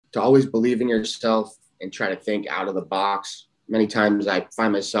to always believe in yourself and try to think out of the box. Many times I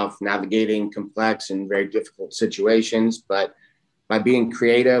find myself navigating complex and very difficult situations, but by being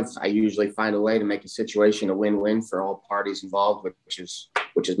creative, I usually find a way to make a situation a win-win for all parties involved, which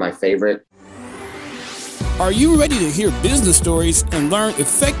is my favorite. Are you ready to hear business stories and learn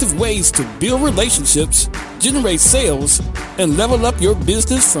effective ways to build relationships, generate sales, and level up your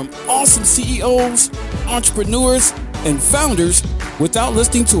business from awesome CEOs, entrepreneurs, and founders without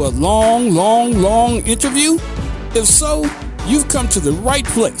listening to a long interview? If so, you've come to the right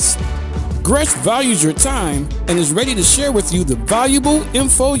place. Gresh values your time and is ready to share with you the valuable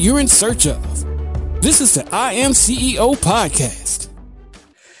info you're in search of. This is the I Am CEO podcast.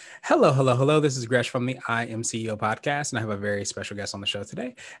 Hello. This is Gresh from the I Am CEO podcast, and I have a very special guest on the show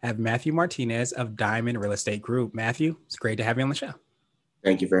today. I have Matthew Martinez of Diamond Real Estate Group. Matthew, it's great to have you on the show.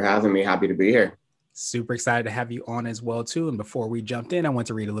 Thank you for having me. Happy to be here. Super excited to have you on as well, too. And before we jumped in, I want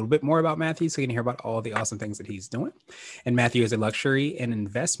to read a little bit more about Matthew so you can hear about all the awesome things that he's doing. And Matthew is a luxury and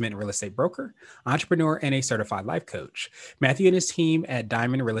investment real estate broker, entrepreneur, and a certified life coach. Matthew and his team at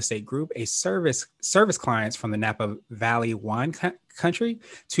Diamond Real Estate Group, a service clients from the Napa Valley wine country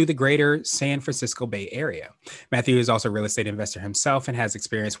to the greater San Francisco Bay Area. Matthew is also a real estate investor himself and has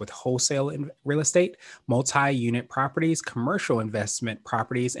experience with wholesale real estate, multi-unit properties, commercial investment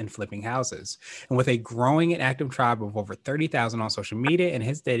properties, and flipping houses. And with a growing and active tribe of over 30,000 on social media and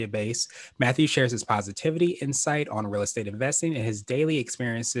his database, Matthew shares his positivity, insight on real estate investing, and his daily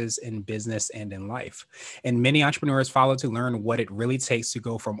experiences in business and in life. And many entrepreneurs follow to learn what it really takes to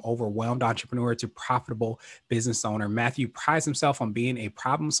go from overwhelmed entrepreneur to profitable business owner. Matthew prides himself on being a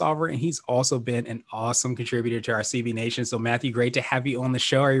problem solver, and he's also been an awesome contributor to our CB Nation. So Matthew, great to have you on the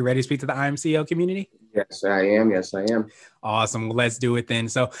show. Are you ready to speak to the IMCO community? Yes, I am. Awesome. Well, let's do it then.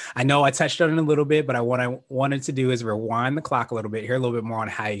 So I know I touched on it a little bit, but what I wanted to do is rewind the clock a little bit, hear a little bit more on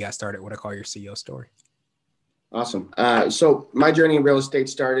how you got started, what I call your CEO story. Awesome. So my journey in real estate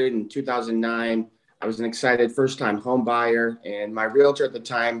started in 2009. I was an excited first-time home buyer, and my realtor at the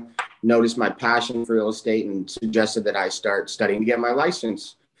time noticed my passion for real estate and suggested that I start studying to get my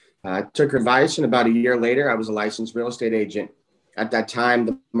license. I took her advice, and about a year later, I was a licensed real estate agent. At that time,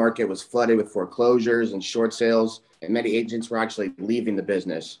 the market was flooded with foreclosures and short sales, and many agents were actually leaving the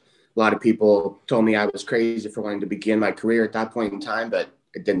business. A lot of people told me I was crazy for wanting to begin my career at that point in time, but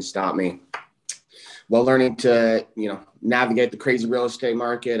it didn't stop me. While learning to, navigate the crazy real estate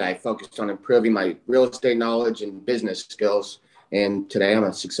market, I focused on improving my real estate knowledge and business skills. And today I'm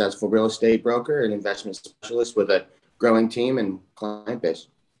a successful real estate broker and investment specialist with a growing team and client base.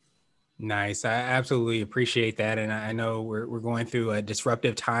 Nice. I absolutely appreciate that. And I know we're going through a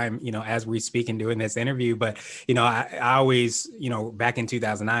disruptive time, as we speak and doing this interview, but, I always, back in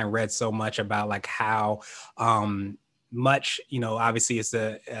 2009, read so much about like how, much, obviously it's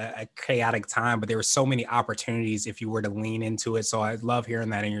a chaotic time, but there were so many opportunities if you were to lean into it. So I love hearing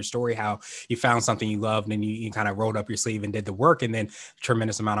that in your story, how you found something you loved and you kind of rolled up your sleeve and did the work, and then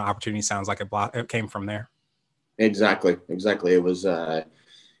tremendous amount of opportunity. Sounds like it came from there. Exactly. It was,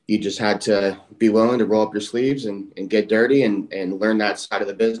 you just had to be willing to roll up your sleeves and get dirty and learn that side of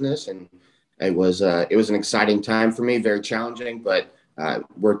the business. And it was an exciting time for me, very challenging, but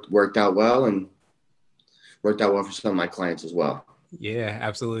worked out well for some of my clients as well. Yeah,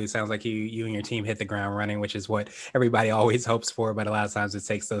 absolutely. Sounds like you and your team hit the ground running, which is what everybody always hopes for. But a lot of times it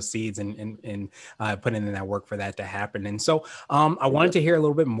takes those seeds and putting in that work for that to happen. And so I wanted to hear a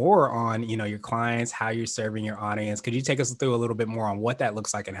little bit more on, your clients, how you're serving your audience. Could you take us through a little bit more on what that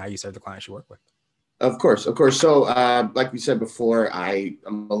looks like and how you serve the clients you work with? Of course. So like we said before,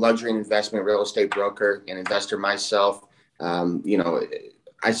 I'm a luxury and investment real estate broker and investor myself.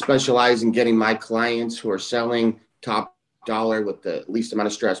 I specialize in getting my clients who are selling top dollar with the least amount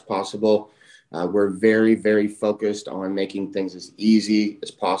of stress possible. We're very, very focused on making things as easy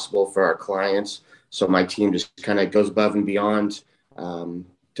as possible for our clients. So my team just kind of goes above and beyond to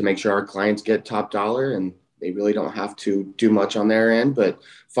make sure our clients get top dollar, and they really don't have to do much on their end, but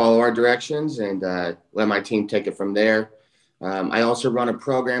follow our directions and let my team take it from there. I also run a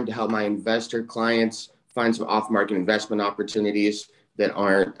program to help my investor clients find some off-market investment opportunities that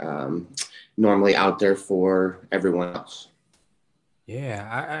aren't normally out there for everyone else. Yeah,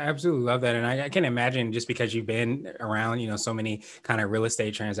 I absolutely love that. And I can imagine, just because you've been around, so many kind of real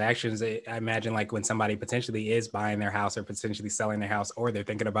estate transactions, I imagine like when somebody potentially is buying their house or potentially selling their house, or they're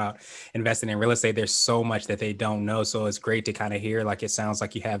thinking about investing in real estate, there's so much that they don't know. So it's great to kind of hear, like, it sounds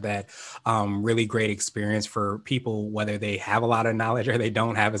like you have that really great experience for people, whether they have a lot of knowledge or they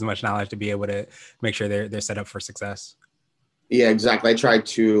don't have as much knowledge, to be able to make sure they're set up for success. Yeah, exactly. I try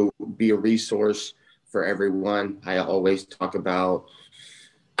to be a resource for everyone. I always talk about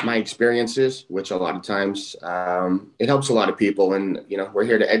my experiences, which a lot of times it helps a lot of people. And, we're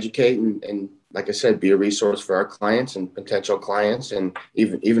here to educate and like I said, be a resource for our clients and potential clients and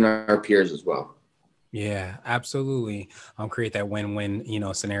even our peers as well. Yeah, absolutely. Create that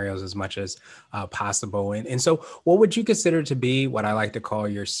win-win, scenarios as much as possible. And so what would you consider to be what I like to call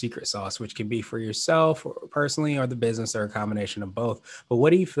your secret sauce, which can be for yourself or personally or the business or a combination of both? But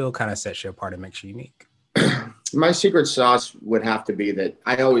what do you feel kind of sets you apart and makes you unique? My secret sauce would have to be that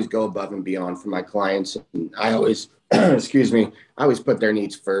I always go above and beyond for my clients. And I always, excuse me, I always put their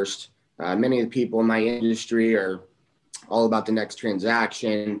needs first. Many of the people in my industry are all about the next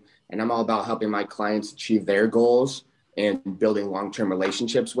transaction, and I'm all about helping my clients achieve their goals and building long-term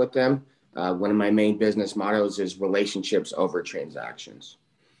relationships with them. One of my main business mottos is relationships over transactions.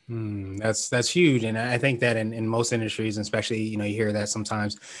 That's huge. And I think that in most industries, especially, you hear that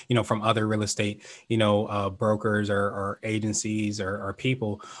sometimes, from other real estate, brokers or agencies or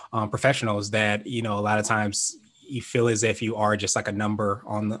people, professionals that, a lot of times you feel as if you are just like a number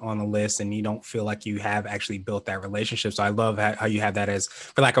on the list and you don't feel like you have actually built that relationship. So I love how you have that as,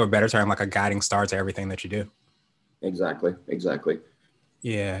 for lack of a better term, like a guiding star to everything that you do. Exactly.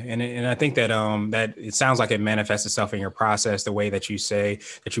 Yeah. And I think that that it sounds like it manifests itself in your process, the way that you say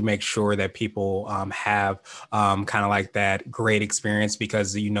that you make sure that people have kind of like that great experience,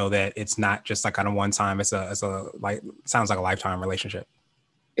 because that it's not just like on a one time, it's a like, sounds like a lifetime relationship.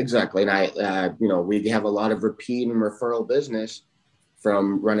 Exactly. And we have a lot of repeat and referral business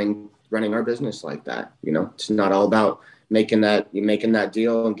from running our business like that. It's not all about making that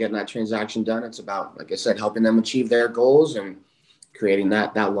deal and getting that transaction done. It's about, like I said, helping them achieve their goals and creating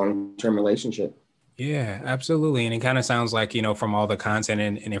that long-term relationship. Yeah, absolutely. And it kind of sounds like, from all the content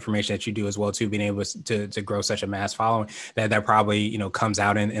and information that you do as well, too, being able to grow such a mass following that probably, comes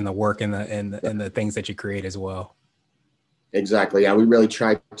out in the work and the things that you create as well. Exactly. Yeah. We really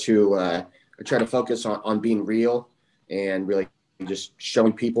try to focus on being real and really just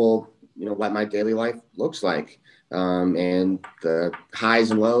showing people, what my daily life looks like, and the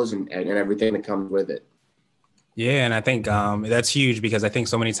highs and lows and everything that comes with it. Yeah, and I think that's huge, because I think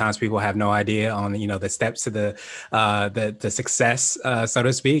so many times people have no idea on the steps to the success, so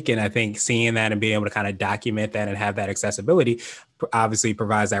to speak. And I think seeing that and being able to kind of document that and have that accessibility obviously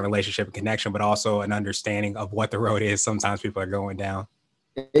provides that relationship and connection, but also an understanding of what the road is sometimes people are going down.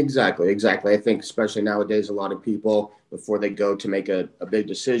 Exactly. I think especially nowadays, a lot of people, before they go to make a big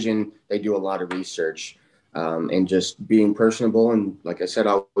decision, they do a lot of research, and just being personable. And like I said,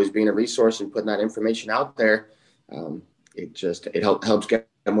 always being a resource and putting that information out there. It helps get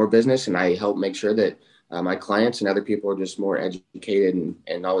more business, and I help make sure that my clients and other people are just more educated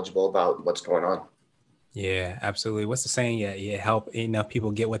and knowledgeable about what's going on. Yeah, absolutely. What's the saying? Yeah, you help enough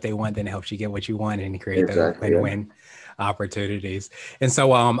people get what they want, then it helps you get what you want and create those win-win opportunities. And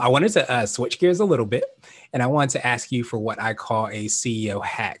so I wanted to switch gears a little bit, and I wanted to ask you for what I call a CEO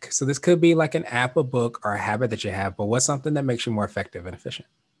hack. So this could be like an app, a book, or a habit that you have, but what's something that makes you more effective and efficient?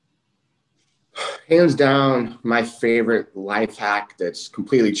 Hands down, my favorite life hack that's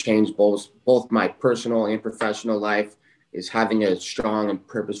completely changed both my personal and professional life is having a strong and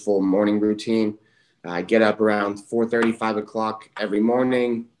purposeful morning routine. I get up around 4:30, 5 o'clock every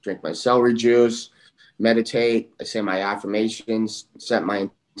morning, drink my celery juice, meditate, I say my affirmations, set my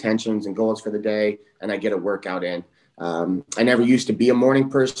intentions and goals for the day, and I get a workout in. I never used to be a morning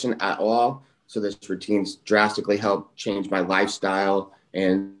person at all, so this routine's drastically helped change my lifestyle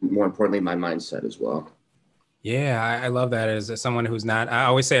and, more importantly, my mindset as well. Yeah, I love that. As someone who's not, I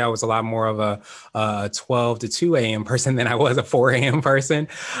always say I was a lot more of a 12 to 2 a.m. person than I was a 4 a.m. person.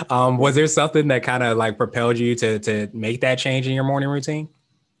 Was there something that kind of like propelled you to make that change in your morning routine?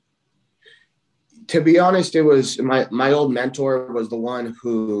 To be honest, it was my old mentor was the one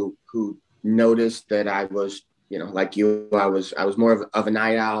who noticed that I was, like you, I was more of a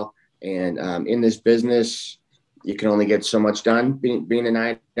night owl, and in this business, you can only get so much done. Being a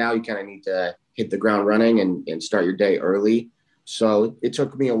night owl, you kind of need to hit the ground running and start your day early. So it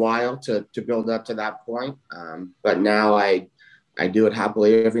took me a while to build up to that point. But now I do it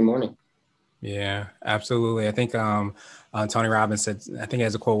happily every morning. Yeah, absolutely. I think Tony Robbins said, I think he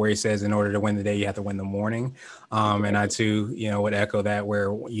has a quote where he says, in order to win the day, you have to win the morning. And I too, would echo that,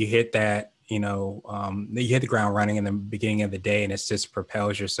 where you hit that, you hit the ground running in the beginning of the day, and it just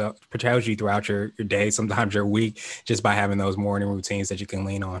propels you throughout your day, sometimes your week, just by having those morning routines that you can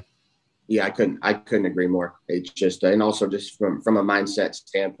lean on. Yeah, I couldn't agree more. It's just, and also just from a mindset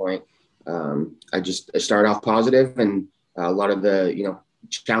standpoint, I start off positive, and a lot of the,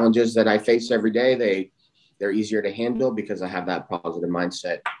 challenges that I face every day, they're easier to handle because I have that positive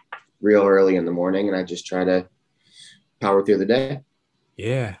mindset real early in the morning, and I just try to power through the day.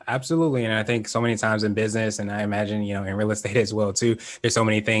 Yeah, absolutely. And I think so many times in business, and I imagine, in real estate as well too, there's so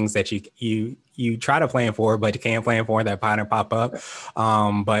many things that you try to plan for, but you can't plan for that pattern pop up.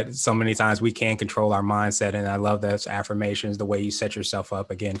 But so many times we can control our mindset. And I love those affirmations, the way you set yourself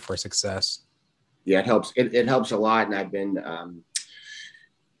up again for success. Yeah, it helps. It helps a lot. And I've been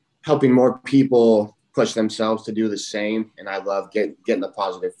helping more people push themselves to do the same. And I love getting the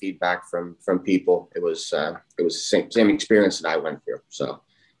positive feedback from people. It was same experience that I went through. So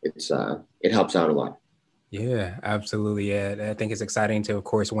it helps out a lot. Yeah, absolutely. Yeah, I think it's exciting to, of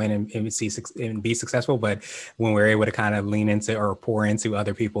course, win and be successful. But when we're able to kind of lean into or pour into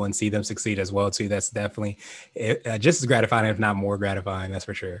other people and see them succeed as well, too, that's definitely just as gratifying, if not more gratifying. That's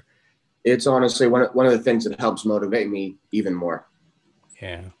for sure. It's honestly one of the things that helps motivate me even more.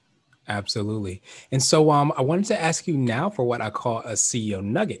 Yeah. Absolutely. And so I wanted to ask you now for what I call a CEO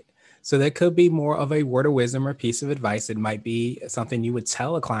nugget. So that could be more of a word of wisdom or piece of advice. It might be something you would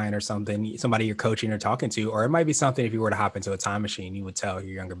tell a client or somebody you're coaching or talking to, or it might be something if you were to hop into a time machine, you would tell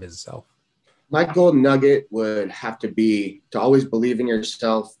your younger business self. My golden nugget would have to be to always believe in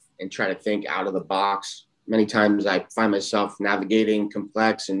yourself and try to think out of the box. Many times I find myself navigating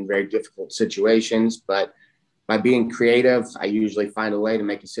complex and very difficult situations, but by being creative, I usually find a way to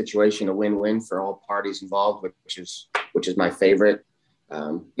make a situation a win-win for all parties involved, which is my favorite.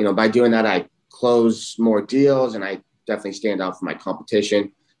 By doing that, I close more deals and I definitely stand out from my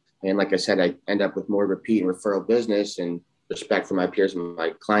competition. And like I said, I end up with more repeat and referral business and respect for my peers and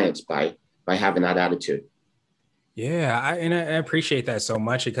my clients by having that attitude. Yeah, I appreciate that so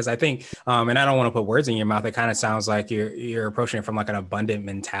much because I think, and I don't want to put words in your mouth. It kind of sounds like you're approaching it from like an abundant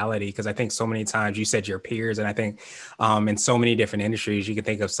mentality. Because I think so many times you said your peers, and I think in so many different industries, you can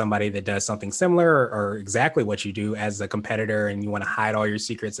think of somebody that does something similar or exactly what you do as a competitor, and you want to hide all your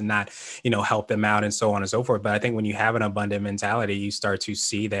secrets and not, help them out and so on and so forth. But I think when you have an abundant mentality, you start to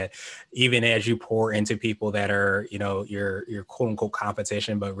see that even as you pour into people that are, your quote unquote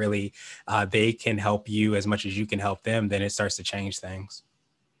competition, but really they can help you as much as you can help them, then it starts to change things.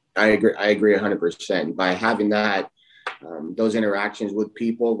 I agree 100%. By having that, those interactions with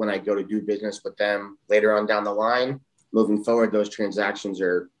people when I go to do business with them later on down the line, moving forward, those transactions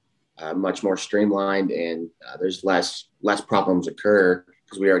are much more streamlined and there's less problems occur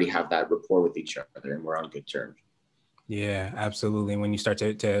because we already have that rapport with each other and we're on good terms. Yeah, absolutely. When you start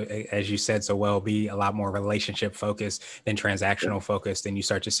to, as you said so well, be a lot more relationship focused than transactional focused, then you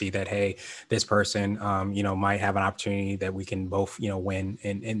start to see that, hey, this person, might have an opportunity that we can both, win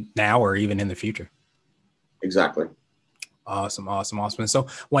in now or even in the future. Exactly. Awesome. And so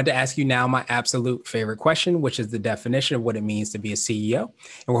wanted to ask you now my absolute favorite question, which is the definition of what it means to be a CEO. And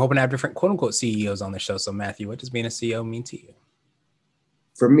we're hoping to have different quote unquote CEOs on the show. So Matthew, what does being a CEO mean to you?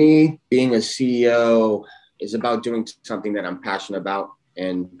 For me, being a CEO is about doing something that I'm passionate about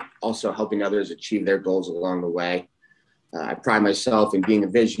and also helping others achieve their goals along the way. I pride myself in being a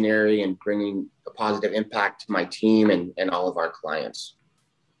visionary and bringing a positive impact to my team and all of our clients.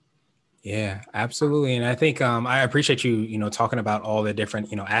 Yeah, absolutely. And I think I appreciate you, talking about all the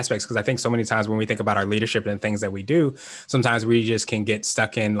different, aspects, because I think so many times when we think about our leadership and things that we do, sometimes we just can get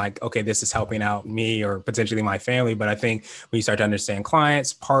stuck in like, okay, this is helping out me or potentially my family. But I think when you start to understand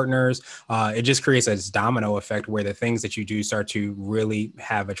clients, partners, it just creates a domino effect where the things that you do start to really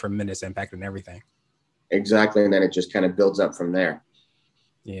have a tremendous impact on everything. Exactly. And then it just kind of builds up from there.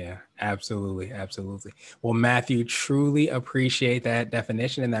 Yeah, absolutely. Well, Matthew, truly appreciate that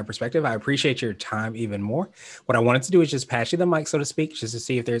definition and that perspective. I appreciate your time even more. What I wanted to do is just pass you the mic, so to speak, just to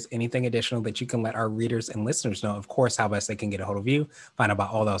see if there's anything additional that you can let our readers and listeners know, of course, how best they can get a hold of you, find out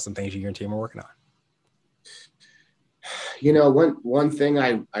about all the awesome things you and your team are working on. One thing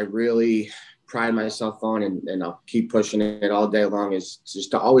I really pride myself on and I'll keep pushing it all day long is just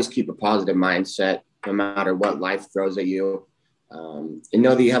to always keep a positive mindset, no matter what life throws at you. And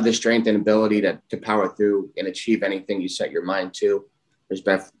know that you have the strength and ability to power through and achieve anything you set your mind to. There's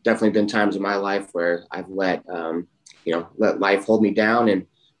definitely been times in my life where I've let life hold me down. And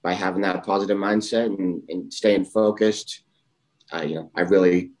by having that positive mindset and staying focused, I've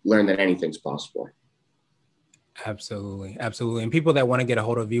really learned that anything's possible. Absolutely. And people that want to get a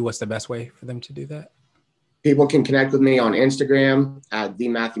hold of you, what's the best way for them to do that? People can connect with me on Instagram at the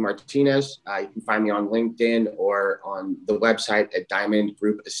Matthew Martinez. You can find me on LinkedIn or on the website at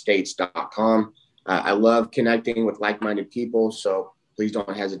diamondgroupestates.com. I love connecting with like-minded people, so please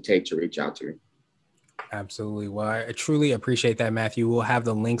don't hesitate to reach out to me. Absolutely. Well, I truly appreciate that, Matthew. We'll have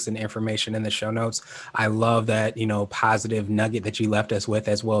the links and information in the show notes. I love that, positive nugget that you left us with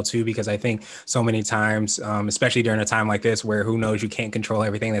as well, too, because I think so many times, especially during a time like this, where who knows, you can't control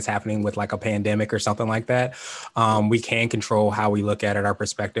everything that's happening with like a pandemic or something like that. We can control how we look at it, our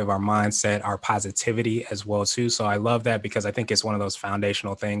perspective, our mindset, our positivity as well, too. So I love that because I think it's one of those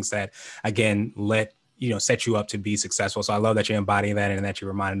foundational things that, again, set you up to be successful. So I love that you embody that and that you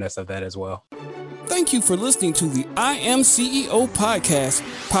reminded us of that as well. Thank you for listening to the I Am CEO podcast,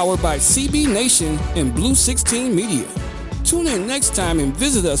 powered by CB Nation and Blue 16 Media. Tune in next time and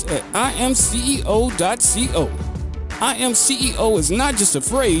visit us at imceo.co. I Am CEO is not just a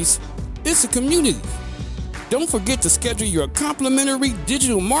phrase, it's a community. Don't forget to schedule your complimentary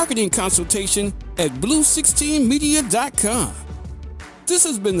digital marketing consultation at blue16media.com. This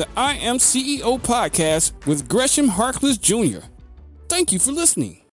has been the I Am CEO podcast with Gresham Harkless Jr. Thank you for listening.